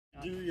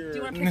Do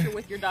you want a picture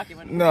with your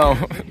document? No,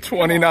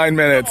 29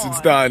 minutes,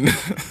 it's done.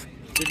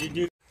 Did you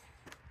do?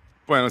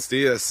 Buenos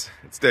dias,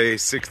 it's day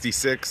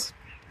 66.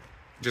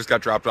 Just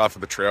got dropped off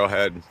at the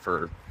trailhead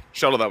for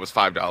shuttle that was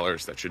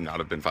 $5. That should not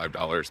have been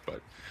 $5,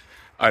 but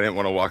I didn't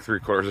want to walk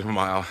 3/4 of a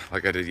mile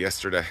like I did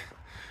yesterday.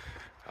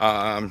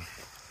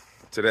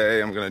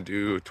 Today I'm gonna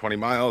do 20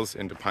 miles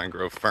into Pine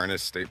Grove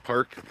Furnace State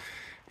Park,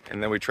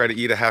 and then we try to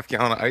eat a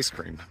half-gallon of ice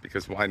cream,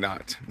 because why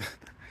not?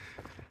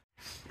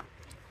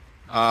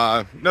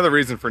 Another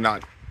reason for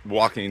not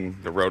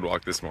walking the road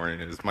walk this morning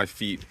is my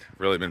feet have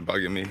really been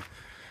bugging me.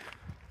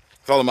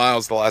 With all the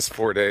miles the last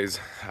 4 days,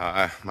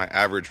 my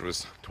average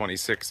was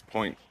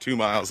 26.2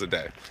 miles a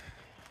day.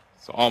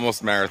 So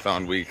almost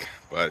marathon week,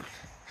 but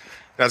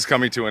that's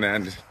coming to an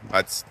end.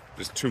 That's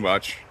just too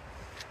much.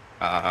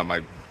 I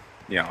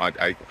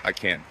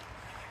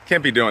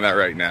can't be doing that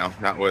right now.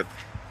 Not with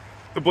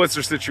the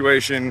blister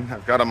situation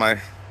I've got on my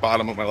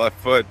bottom of my left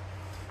foot,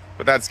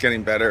 but that's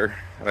getting better.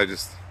 I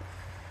just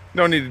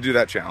no need to do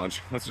that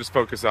challenge. Let's just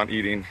focus on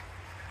eating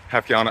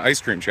half-gallon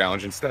ice cream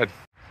challenge instead.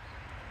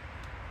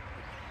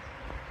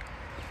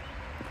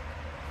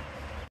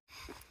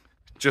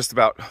 Just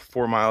about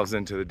 4 miles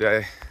into the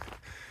day.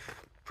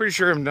 Pretty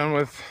sure I'm done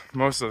with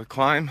most of the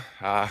climb.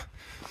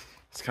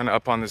 It's kind of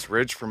up on this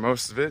ridge for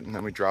most of it, and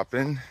then we drop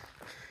in.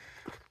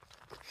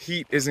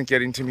 Heat isn't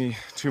getting to me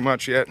too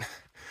much yet.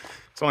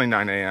 It's only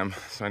 9 a.m.,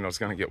 so I know it's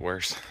gonna get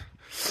worse.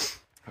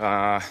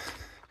 Now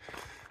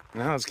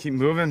let's keep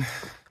moving.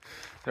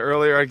 The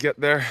earlier I get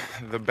there,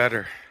 the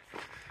better.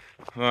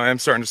 Well, I am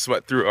starting to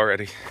sweat through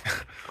already.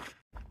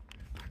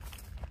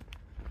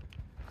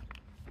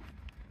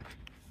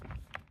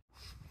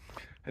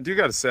 I do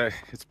gotta say,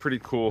 it's pretty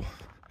cool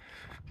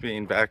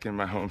being back in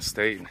my home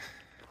state.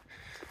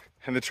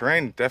 And the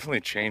terrain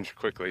definitely changed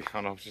quickly. I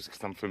don't know if it's just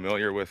because I'm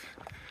familiar with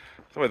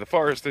the way the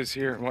forest is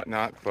here and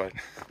whatnot, but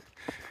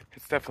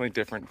it's definitely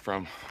different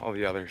from all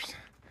the others.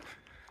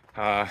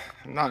 I'm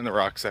not in the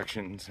rock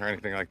sections or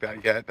anything like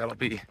that yet. That'll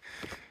be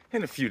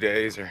in a few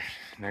days or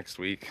next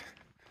week.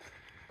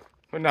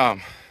 But no,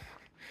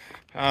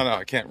 I don't know,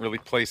 I can't really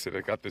place it. I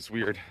got this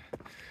weird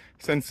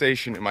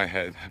sensation in my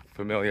head,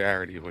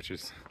 familiarity, which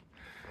is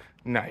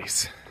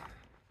nice.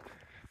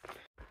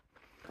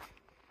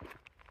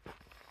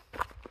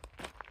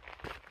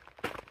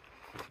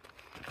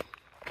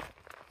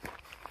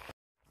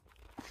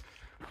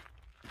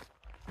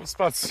 This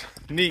spot's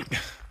neat.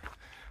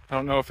 I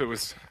don't know if it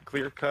was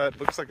clear cut.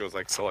 Looks like it was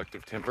like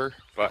selective timber,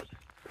 but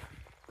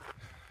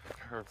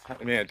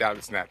I mean, I doubt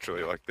it's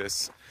naturally like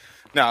this.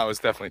 No, it was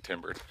definitely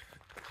timbered.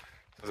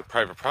 Was it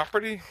private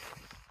property?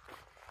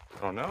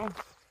 I don't know.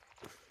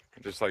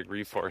 Just like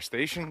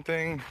reforestation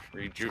thing,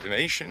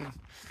 rejuvenation.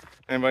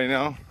 Anybody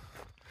know?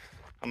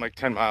 I'm like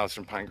 10 miles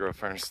from Pine Grove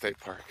Furnace State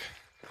Park.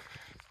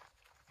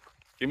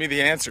 Give me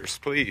the answers,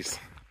 please.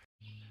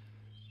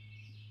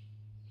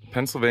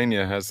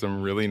 Pennsylvania has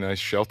some really nice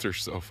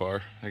shelters so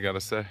far, I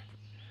gotta say.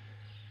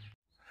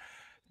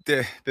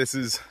 This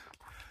is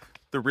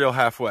the real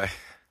halfway.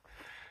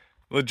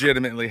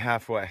 Legitimately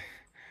halfway.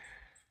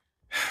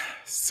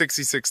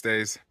 66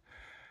 days.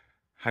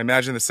 I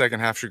imagine the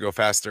second half should go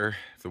faster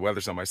if the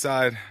weather's on my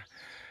side.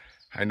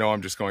 I know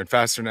I'm just going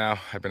faster now.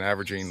 I've been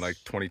averaging like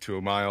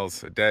 22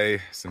 miles a day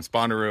since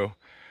Bonnaroo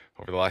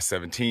over the last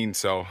 17,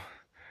 so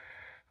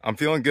I'm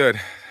feeling good.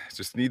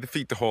 Just need the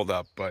feet to hold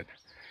up, but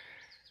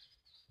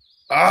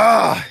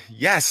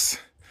yes!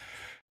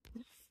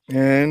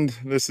 And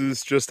this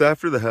is just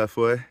after the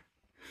halfway.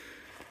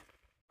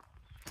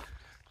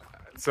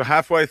 So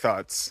halfway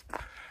thoughts.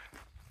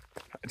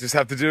 I just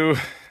have to do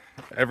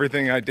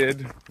everything I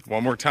did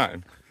one more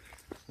time.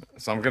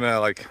 So I'm gonna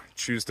like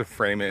choose to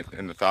frame it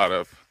in the thought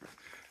of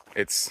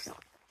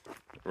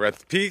we're at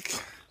the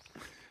peak,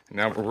 and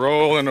now we're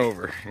rolling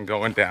over and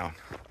going down.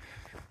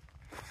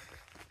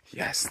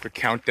 Yes, the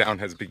countdown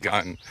has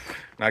begun.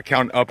 Not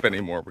counting up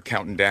anymore, we're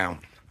counting down.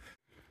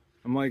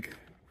 I'm like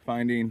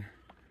finding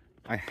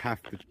I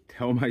have to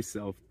tell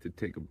myself to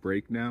take a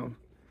break now,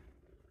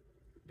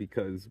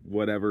 because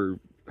whatever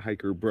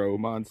hiker bro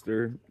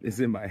monster is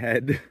in my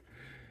head,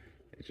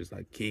 it's just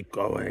like, keep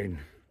going.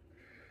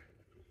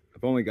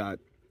 I've only got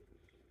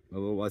a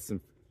little less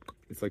than,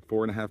 it's like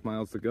 4.5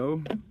 miles to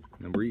go,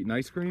 and we're eating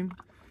ice cream.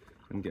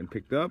 I'm getting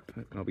picked up,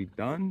 and I'll be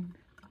done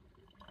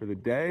for the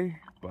day,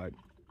 but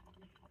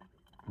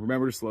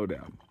remember to slow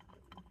down.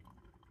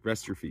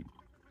 Rest your feet.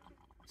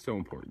 So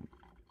important.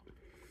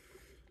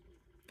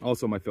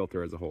 Also, my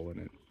filter has a hole in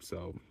it,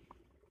 so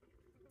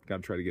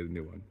gotta try to get a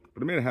new one.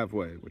 But I made it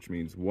halfway, which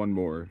means one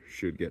more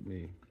should get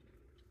me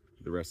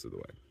the rest of the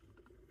way.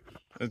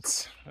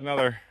 It's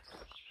another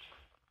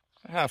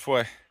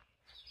halfway.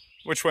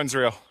 Which one's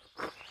real?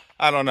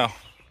 I don't know.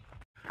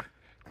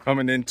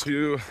 Coming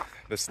into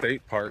the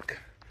state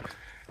park.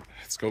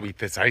 Let's go eat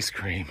this ice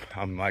cream.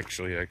 I'm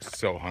actually like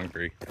so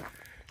hungry.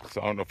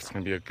 So I don't know if it's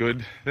gonna be a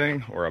good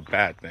thing or a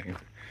bad thing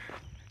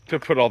to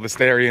put all this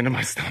dairy into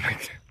my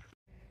stomach.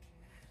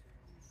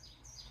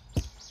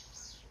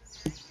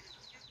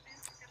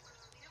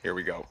 Here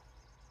we go.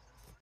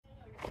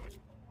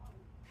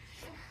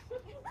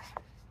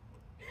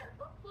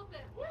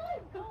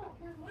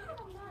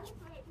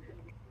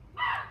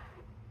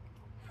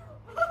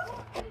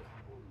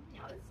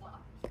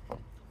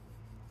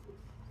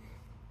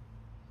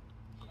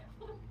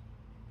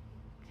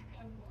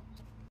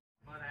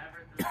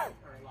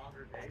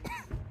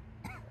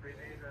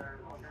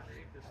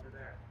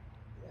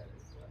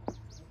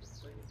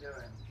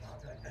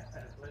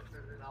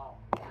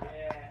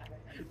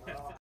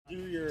 Do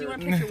you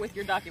want a picture with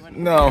your document?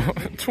 No,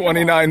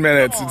 29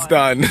 minutes, it's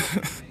done.